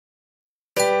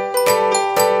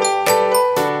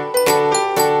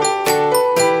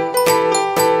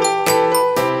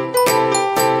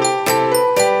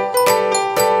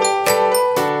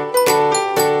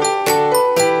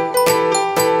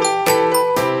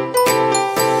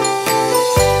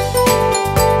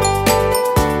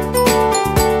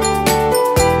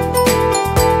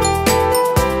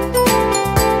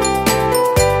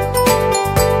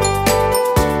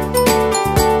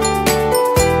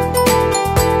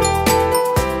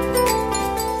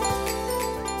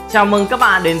Chào mừng các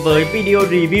bạn đến với video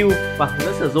review và hướng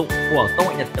dẫn sử dụng của công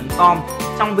nghệ Nhật.com.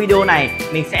 Trong video này,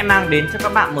 mình sẽ mang đến cho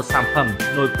các bạn một sản phẩm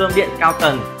nồi cơm điện cao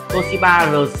tần Toshiba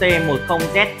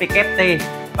RC-10ZWT-K.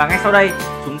 Và ngay sau đây,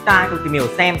 chúng ta cùng tìm hiểu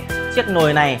xem chiếc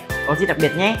nồi này có gì đặc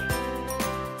biệt nhé.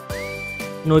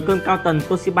 Nồi cơm cao tần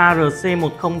Toshiba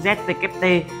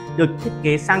RC-10ZWT được thiết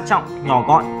kế sang trọng, nhỏ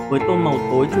gọn với tông màu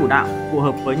tối chủ đạo, phù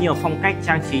hợp với nhiều phong cách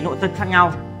trang trí nội thất khác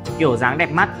nhau. Kiểu dáng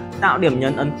đẹp mắt, tạo điểm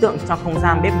nhấn ấn tượng cho không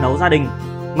gian bếp nấu gia đình.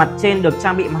 Mặt trên được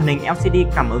trang bị màn hình LCD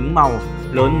cảm ứng màu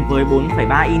lớn với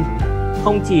 4,3 inch.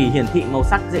 Không chỉ hiển thị màu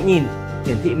sắc dễ nhìn,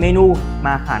 hiển thị menu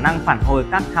mà khả năng phản hồi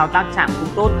các thao tác chạm cũng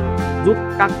tốt, giúp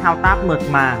các thao tác mượt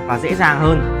mà và dễ dàng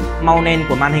hơn. Màu nền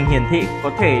của màn hình hiển thị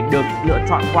có thể được lựa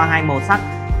chọn qua hai màu sắc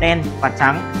đen và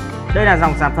trắng. Đây là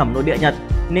dòng sản phẩm nội địa Nhật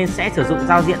nên sẽ sử dụng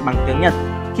giao diện bằng tiếng Nhật.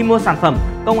 Khi mua sản phẩm,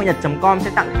 công nghệ Nhật.com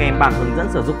sẽ tặng kèm bản hướng dẫn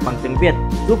sử dụng bằng tiếng Việt,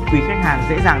 giúp quý khách hàng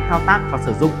dễ dàng thao tác và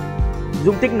sử dụng.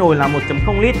 Dung tích nồi là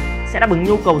 1.0 lít, sẽ đáp ứng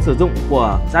nhu cầu sử dụng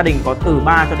của gia đình có từ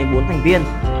 3 cho đến 4 thành viên.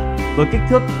 Với kích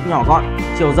thước nhỏ gọn,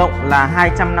 chiều rộng là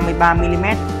 253 mm,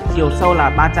 chiều sâu là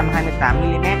 328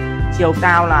 mm, chiều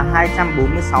cao là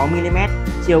 246 mm,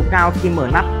 chiều cao khi mở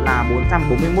nắp là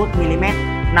 441 mm,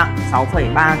 nặng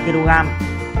 6,3 kg.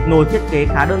 Nồi thiết kế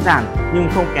khá đơn giản nhưng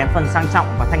không kém phần sang trọng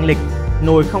và thanh lịch.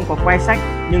 Nồi không có que xách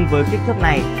nhưng với kích thước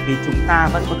này thì chúng ta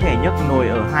vẫn có thể nhấc nồi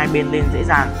ở hai bên lên dễ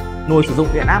dàng. Nồi sử dụng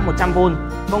điện áp 100V,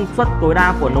 công suất tối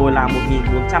đa của nồi là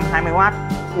 1420W.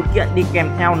 Phụ kiện đi kèm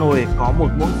theo nồi có một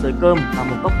muỗng xới cơm và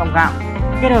một cốc phong gạo.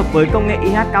 Kết hợp với công nghệ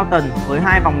IH cao tần với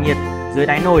hai vòng nhiệt dưới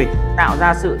đáy nồi tạo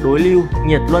ra sự đối lưu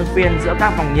nhiệt luân phiên giữa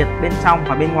các vòng nhiệt bên trong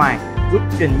và bên ngoài, giúp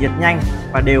truyền nhiệt nhanh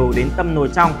và đều đến tâm nồi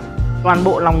trong. Toàn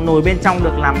bộ lòng nồi bên trong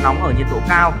được làm nóng ở nhiệt độ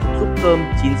cao, giúp cơm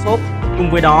chín xốp.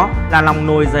 Cùng với đó là lòng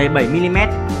nồi dày 7 mm,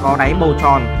 có đáy bầu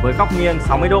tròn với góc nghiêng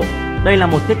 60 độ. Đây là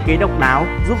một thiết kế độc đáo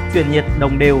giúp truyền nhiệt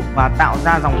đồng đều và tạo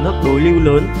ra dòng nước đối lưu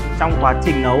lớn trong quá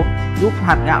trình nấu, giúp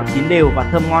hạt gạo chín đều và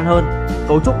thơm ngon hơn.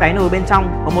 Cấu trúc đáy nồi bên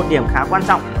trong có một điểm khá quan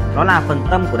trọng, đó là phần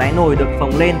tâm của đáy nồi được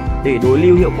phồng lên để đối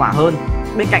lưu hiệu quả hơn.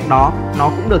 Bên cạnh đó, nó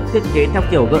cũng được thiết kế theo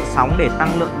kiểu gợn sóng để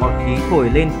tăng lượng bọt khí thổi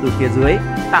lên từ phía dưới,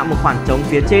 tạo một khoảng trống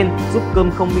phía trên giúp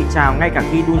cơm không bị trào ngay cả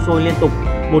khi đun sôi liên tục.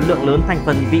 Một lượng lớn thành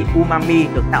phần vị umami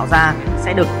được tạo ra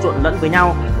sẽ được trộn lẫn với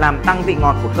nhau, làm tăng vị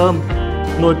ngọt của cơm.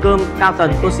 Nồi cơm cao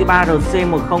tần Toshiba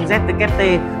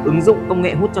RC-10ZWT ứng dụng công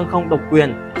nghệ hút chân không độc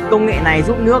quyền. Công nghệ này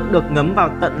giúp nước được ngấm vào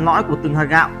tận lõi của từng hạt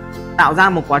gạo, tạo ra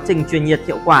một quá trình truyền nhiệt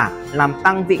hiệu quả, làm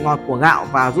tăng vị ngọt của gạo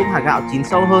và giúp hạt gạo chín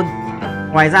sâu hơn.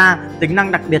 Ngoài ra, tính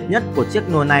năng đặc biệt nhất của chiếc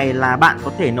nồi này là bạn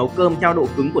có thể nấu cơm theo độ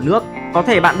cứng của nước. Có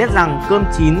thể bạn biết rằng cơm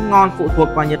chín ngon phụ thuộc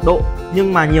vào nhiệt độ,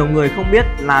 nhưng mà nhiều người không biết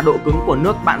là độ cứng của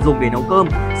nước bạn dùng để nấu cơm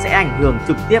sẽ ảnh hưởng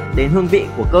trực tiếp đến hương vị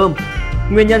của cơm.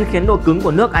 Nguyên nhân khiến độ cứng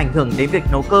của nước ảnh hưởng đến việc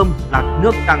nấu cơm là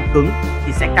nước càng cứng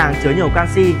thì sẽ càng chứa nhiều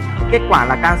canxi. Kết quả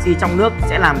là canxi trong nước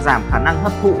sẽ làm giảm khả năng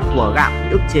hấp thụ của gạo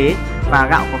bị ức chế và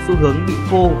gạo có xu hướng bị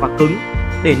khô và cứng.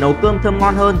 Để nấu cơm thơm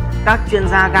ngon hơn, các chuyên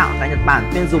gia gạo tại Nhật Bản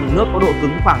khuyên dùng nước có độ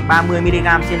cứng khoảng 30 mg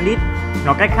trên lít.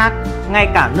 Nói cách khác, ngay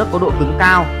cả nước có độ cứng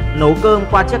cao, nấu cơm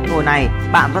qua chiếc nồi này,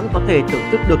 bạn vẫn có thể thưởng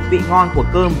thức được vị ngon của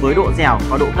cơm với độ dẻo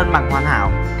và độ cân bằng hoàn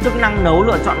hảo. Chức năng nấu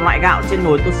lựa chọn loại gạo trên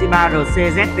nồi Toshiba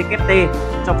RC-ZWT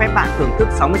cho phép bạn thưởng thức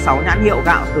 66 nhãn hiệu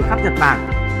gạo từ khắp Nhật Bản.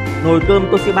 Nồi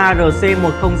cơm Toshiba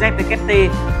RC-10ZWT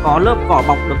có lớp vỏ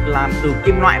bọc được làm từ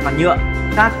kim loại và nhựa.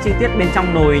 Các chi tiết bên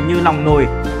trong nồi như lòng nồi,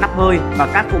 nắp hơi và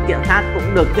các phụ kiện khác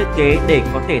cũng được thiết kế để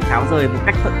có thể tháo rời một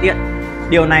cách thuận tiện.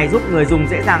 Điều này giúp người dùng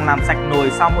dễ dàng làm sạch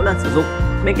nồi sau mỗi lần sử dụng.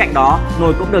 Bên cạnh đó,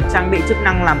 nồi cũng được trang bị chức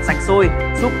năng làm sạch xôi,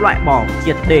 giúp loại bỏ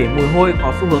triệt để mùi hôi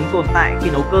có xu hướng tồn tại khi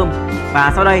nấu cơm.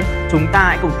 Và sau đây, chúng ta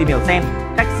hãy cùng tìm hiểu xem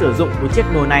cách sử dụng của chiếc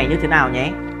nồi này như thế nào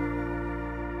nhé.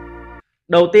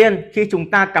 Đầu tiên, khi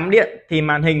chúng ta cắm điện thì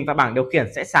màn hình và bảng điều khiển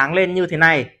sẽ sáng lên như thế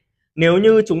này. Nếu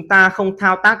như chúng ta không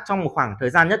thao tác trong một khoảng thời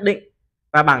gian nhất định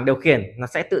và bảng điều khiển nó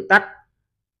sẽ tự tắt.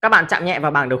 Các bạn chạm nhẹ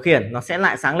vào bảng điều khiển nó sẽ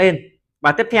lại sáng lên.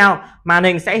 Và tiếp theo, màn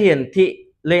hình sẽ hiển thị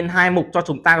lên hai mục cho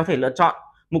chúng ta có thể lựa chọn.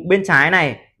 Mục bên trái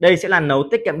này, đây sẽ là nấu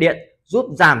tiết kiệm điện, giúp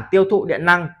giảm tiêu thụ điện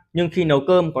năng, nhưng khi nấu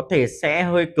cơm có thể sẽ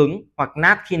hơi cứng hoặc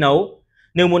nát khi nấu.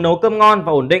 Nếu muốn nấu cơm ngon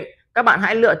và ổn định, các bạn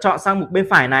hãy lựa chọn sang mục bên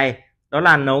phải này, đó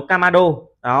là nấu Kamado.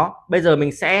 Đó, bây giờ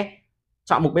mình sẽ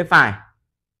chọn mục bên phải.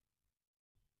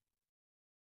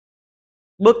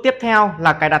 Bước tiếp theo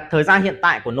là cài đặt thời gian hiện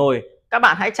tại của nồi. Các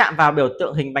bạn hãy chạm vào biểu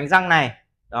tượng hình bánh răng này.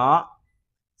 Đó.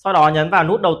 Sau đó nhấn vào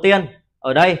nút đầu tiên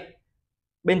ở đây,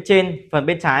 bên trên phần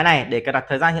bên trái này để cài đặt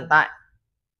thời gian hiện tại.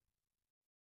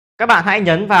 Các bạn hãy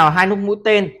nhấn vào hai nút mũi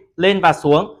tên lên và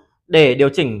xuống để điều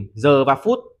chỉnh giờ và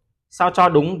phút sao cho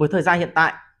đúng với thời gian hiện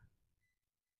tại.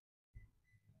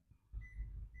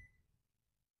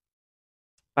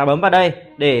 Và bấm vào đây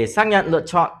để xác nhận lựa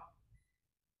chọn.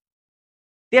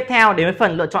 Tiếp theo đến với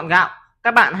phần lựa chọn gạo.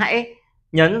 Các bạn hãy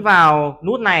nhấn vào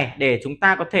nút này để chúng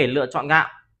ta có thể lựa chọn gạo.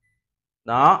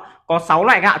 Đó, có 6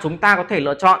 loại gạo chúng ta có thể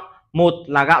lựa chọn. Một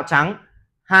là gạo trắng,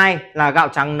 2 là gạo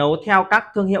trắng nấu theo các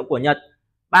thương hiệu của Nhật,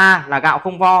 3 là gạo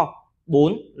không vo,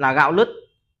 4 là gạo lứt,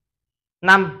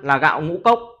 5 là gạo ngũ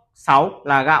cốc, 6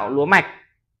 là gạo lúa mạch.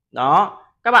 Đó,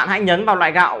 các bạn hãy nhấn vào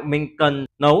loại gạo mình cần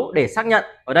nấu để xác nhận.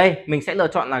 Ở đây mình sẽ lựa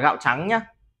chọn là gạo trắng nhé.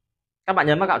 Các bạn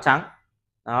nhấn vào gạo trắng.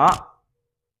 Đó.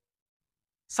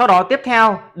 Sau đó tiếp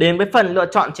theo đến với phần lựa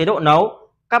chọn chế độ nấu.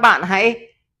 Các bạn hãy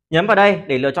nhấn vào đây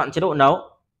để lựa chọn chế độ nấu.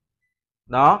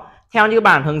 Đó, theo như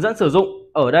bản hướng dẫn sử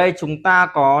dụng, ở đây chúng ta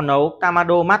có nấu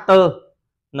Kamado Master,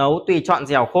 nấu tùy chọn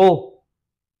dẻo khô,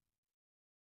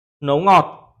 nấu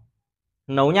ngọt,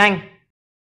 nấu nhanh,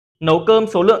 nấu cơm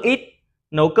số lượng ít,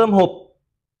 nấu cơm hộp.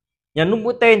 Nhấn nút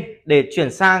mũi tên để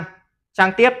chuyển sang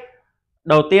trang tiếp.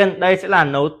 Đầu tiên đây sẽ là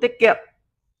nấu tiết kiệm,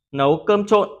 nấu cơm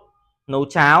trộn, nấu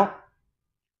cháo,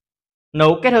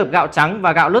 nấu kết hợp gạo trắng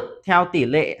và gạo lứt theo tỷ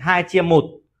lệ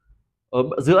 2:1. Ở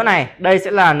giữa này đây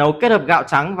sẽ là nấu kết hợp gạo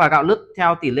trắng và gạo lứt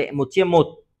theo tỷ lệ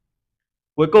 1:1.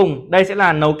 Cuối cùng đây sẽ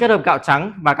là nấu kết hợp gạo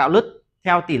trắng và gạo lứt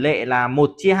theo tỷ lệ là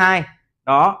 1:2.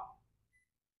 Đó.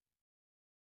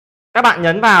 Các bạn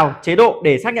nhấn vào chế độ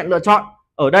để xác nhận lựa chọn.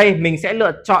 Ở đây mình sẽ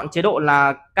lựa chọn chế độ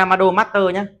là Kamado Master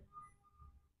nhé.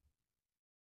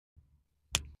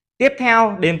 Tiếp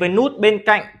theo đến với nút bên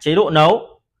cạnh chế độ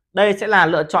nấu. Đây sẽ là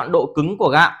lựa chọn độ cứng của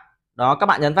gạo. Đó, các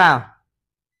bạn nhấn vào.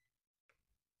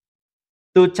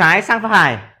 Từ trái sang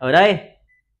phải, ở đây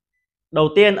đầu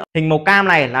tiên hình màu cam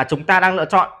này là chúng ta đang lựa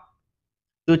chọn.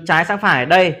 Từ trái sang phải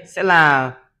đây sẽ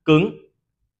là cứng,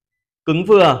 cứng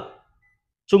vừa,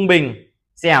 trung bình,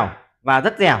 dẻo và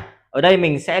rất dẻo. Ở đây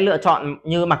mình sẽ lựa chọn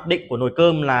như mặc định của nồi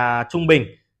cơm là trung bình.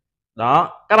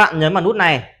 Đó, các bạn nhấn vào nút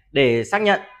này để xác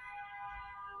nhận.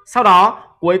 Sau đó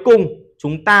cuối cùng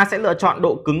chúng ta sẽ lựa chọn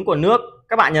độ cứng của nước.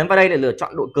 Các bạn nhấn vào đây để lựa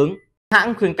chọn độ cứng.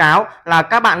 Hãng khuyến cáo là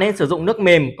các bạn nên sử dụng nước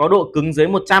mềm có độ cứng dưới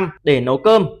 100 để nấu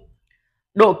cơm.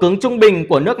 Độ cứng trung bình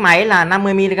của nước máy là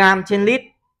 50mg trên lít.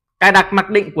 Cài đặt mặc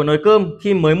định của nồi cơm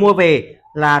khi mới mua về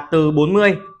là từ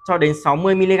 40 cho đến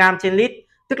 60mg trên lít,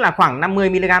 tức là khoảng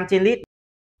 50mg trên lít.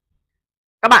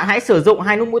 Các bạn hãy sử dụng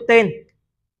hai nút mũi tên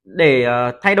để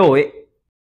thay đổi.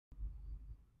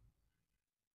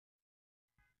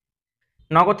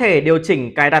 Nó có thể điều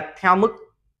chỉnh cài đặt theo mức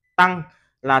tăng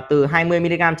là từ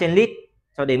 20mg trên lít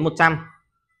cho đến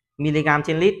 100mg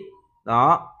trên lít.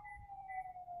 Đó.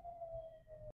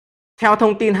 Theo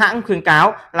thông tin hãng khuyến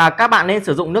cáo là các bạn nên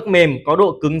sử dụng nước mềm có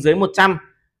độ cứng dưới 100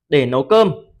 để nấu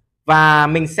cơm. Và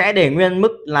mình sẽ để nguyên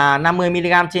mức là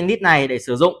 50mg trên lít này để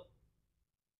sử dụng.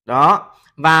 Đó.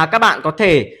 Và các bạn có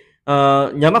thể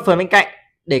nhấn vào phần bên cạnh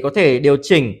để có thể điều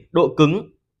chỉnh độ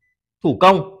cứng thủ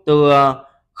công từ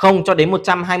 0 cho đến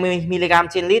 120mg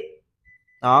trên lít.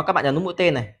 Đó, các bạn nhấn nút mũi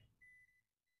tên này.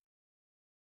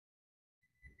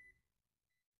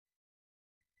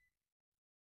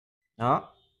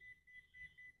 Đó.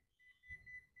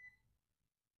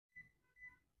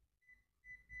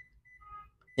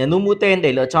 Nhấn nút mũi tên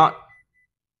để lựa chọn.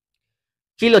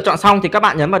 Khi lựa chọn xong thì các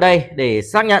bạn nhấn vào đây để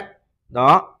xác nhận.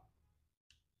 Đó.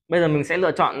 Bây giờ mình sẽ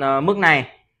lựa chọn mức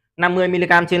này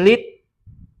 50mg trên lít.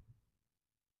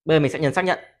 Bây giờ mình sẽ nhấn xác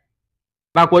nhận.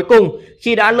 Và cuối cùng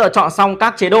khi đã lựa chọn xong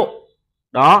các chế độ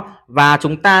đó, và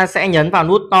chúng ta sẽ nhấn vào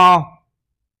nút to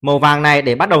màu vàng này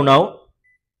để bắt đầu nấu.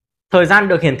 Thời gian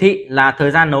được hiển thị là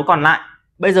thời gian nấu còn lại.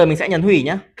 Bây giờ mình sẽ nhấn hủy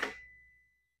nhé.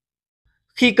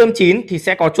 Khi cơm chín thì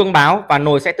sẽ có chuông báo và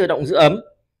nồi sẽ tự động giữ ấm.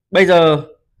 Bây giờ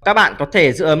các bạn có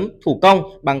thể giữ ấm thủ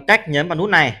công bằng cách nhấn vào nút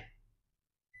này.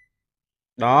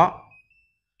 Đó.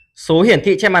 Số hiển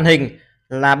thị trên màn hình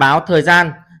là báo thời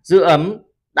gian giữ ấm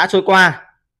đã trôi qua.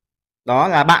 Đó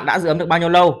là bạn đã giữ ấm được bao nhiêu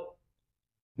lâu.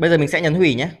 Bây giờ mình sẽ nhấn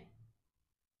hủy nhé.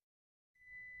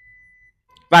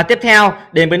 Và tiếp theo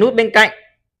đến với nút bên cạnh.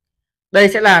 Đây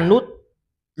sẽ là nút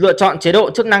lựa chọn chế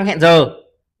độ chức năng hẹn giờ.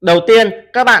 Đầu tiên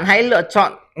các bạn hãy lựa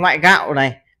chọn loại gạo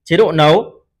này, chế độ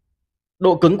nấu,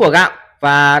 độ cứng của gạo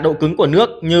và độ cứng của nước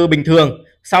như bình thường.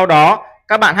 Sau đó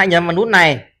các bạn hãy nhấn vào nút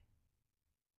này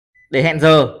để hẹn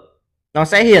giờ. Nó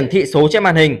sẽ hiển thị số trên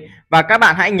màn hình và các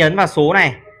bạn hãy nhấn vào số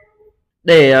này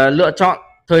để lựa chọn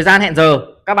thời gian hẹn giờ.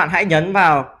 Các bạn hãy nhấn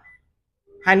vào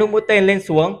hai nút mũi tên lên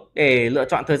xuống để lựa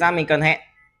chọn thời gian mình cần hẹn.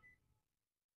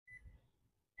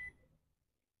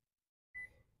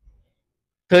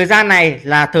 Thời gian này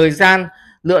là thời gian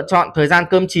lựa chọn thời gian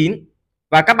cơm chín.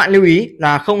 Và các bạn lưu ý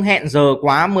là không hẹn giờ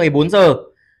quá 14 giờ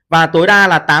và tối đa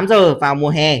là 8 giờ vào mùa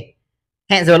hè.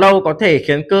 Hẹn giờ lâu có thể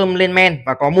khiến cơm lên men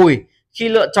và có mùi. Khi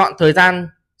lựa chọn thời gian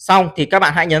xong thì các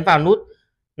bạn hãy nhấn vào nút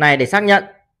này để xác nhận.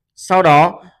 Sau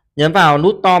đó nhấn vào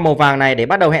nút to màu vàng này để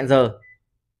bắt đầu hẹn giờ.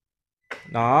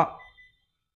 Đó.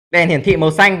 Đèn hiển thị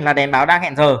màu xanh là đèn báo đang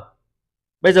hẹn giờ.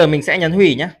 Bây giờ mình sẽ nhấn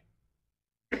hủy nhé.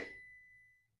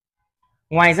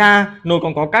 Ngoài ra, nồi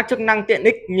còn có các chức năng tiện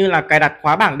ích như là cài đặt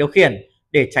khóa bảng điều khiển.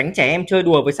 Để tránh trẻ em chơi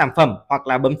đùa với sản phẩm hoặc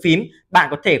là bấm phím, bạn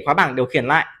có thể khóa bảng điều khiển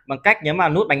lại bằng cách nhấn vào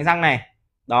nút bánh răng này.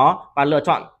 Đó, và lựa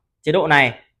chọn chế độ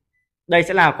này. Đây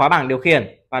sẽ là khóa bảng điều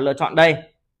khiển và lựa chọn đây.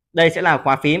 Đây sẽ là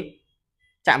khóa phím.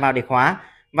 Chạm vào để khóa.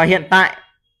 Và hiện tại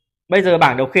bây giờ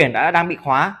bảng điều khiển đang bị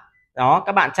khóa. Đó,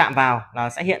 các bạn chạm vào là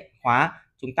sẽ hiện khóa,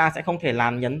 chúng ta sẽ không thể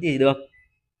làm nhấn gì được.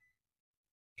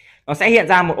 Nó sẽ hiện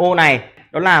ra một ô này,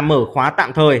 đó là mở khóa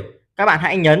tạm thời. Các bạn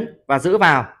hãy nhấn và giữ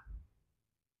vào.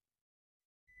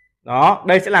 Đó,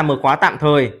 đây sẽ là mở khóa tạm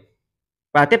thời.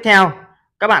 Và tiếp theo,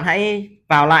 các bạn hãy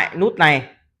vào lại nút này,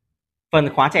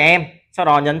 phần khóa trẻ em, sau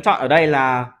đó nhấn chọn ở đây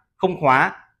là không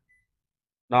khóa.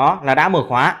 Đó là đã mở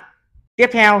khóa. Tiếp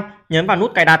theo, nhấn vào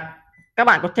nút cài đặt. Các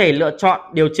bạn có thể lựa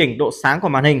chọn điều chỉnh độ sáng của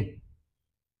màn hình.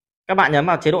 Các bạn nhấn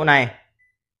vào chế độ này.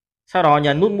 Sau đó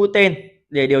nhấn nút mũi tên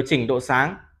để điều chỉnh độ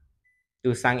sáng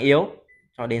từ sáng yếu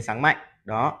cho đến sáng mạnh.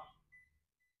 Đó.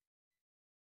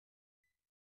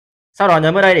 Sau đó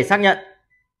nhấn vào đây để xác nhận.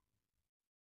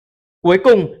 Cuối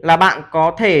cùng là bạn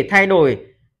có thể thay đổi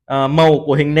màu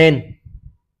của hình nền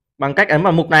bằng cách ấn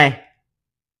vào mục này.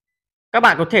 Các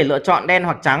bạn có thể lựa chọn đen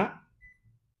hoặc trắng.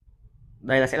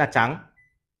 Đây sẽ là trắng.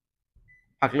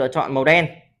 Hoặc lựa chọn màu đen.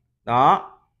 Đó.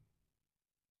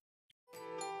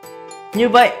 Như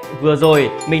vậy, vừa rồi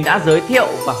mình đã giới thiệu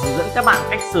và hướng dẫn các bạn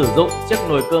cách sử dụng chiếc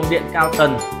nồi cơm điện cao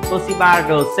tần Toshiba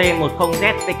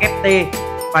RC-10ZWT-K.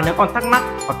 Và nếu còn thắc mắc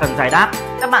và cần giải đáp,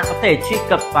 các bạn có thể truy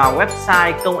cập vào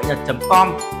website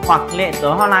công.nhật.com hoặc liên hệ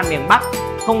tới hotline miền Bắc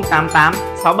 088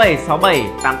 6767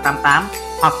 888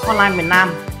 hoặc hotline miền Nam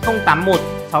 081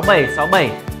 6767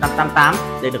 888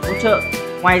 để được hỗ trợ.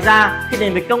 Ngoài ra, khi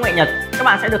đến với công nghệ Nhật, các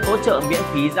bạn sẽ được hỗ trợ miễn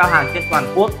phí giao hàng trên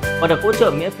toàn quốc và được hỗ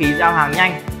trợ miễn phí giao hàng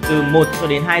nhanh từ 1 cho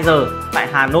đến 2 giờ tại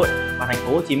Hà Nội và thành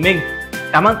phố Hồ Chí Minh.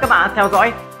 Cảm ơn các bạn đã theo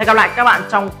dõi. Hẹn gặp lại các bạn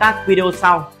trong các video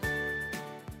sau.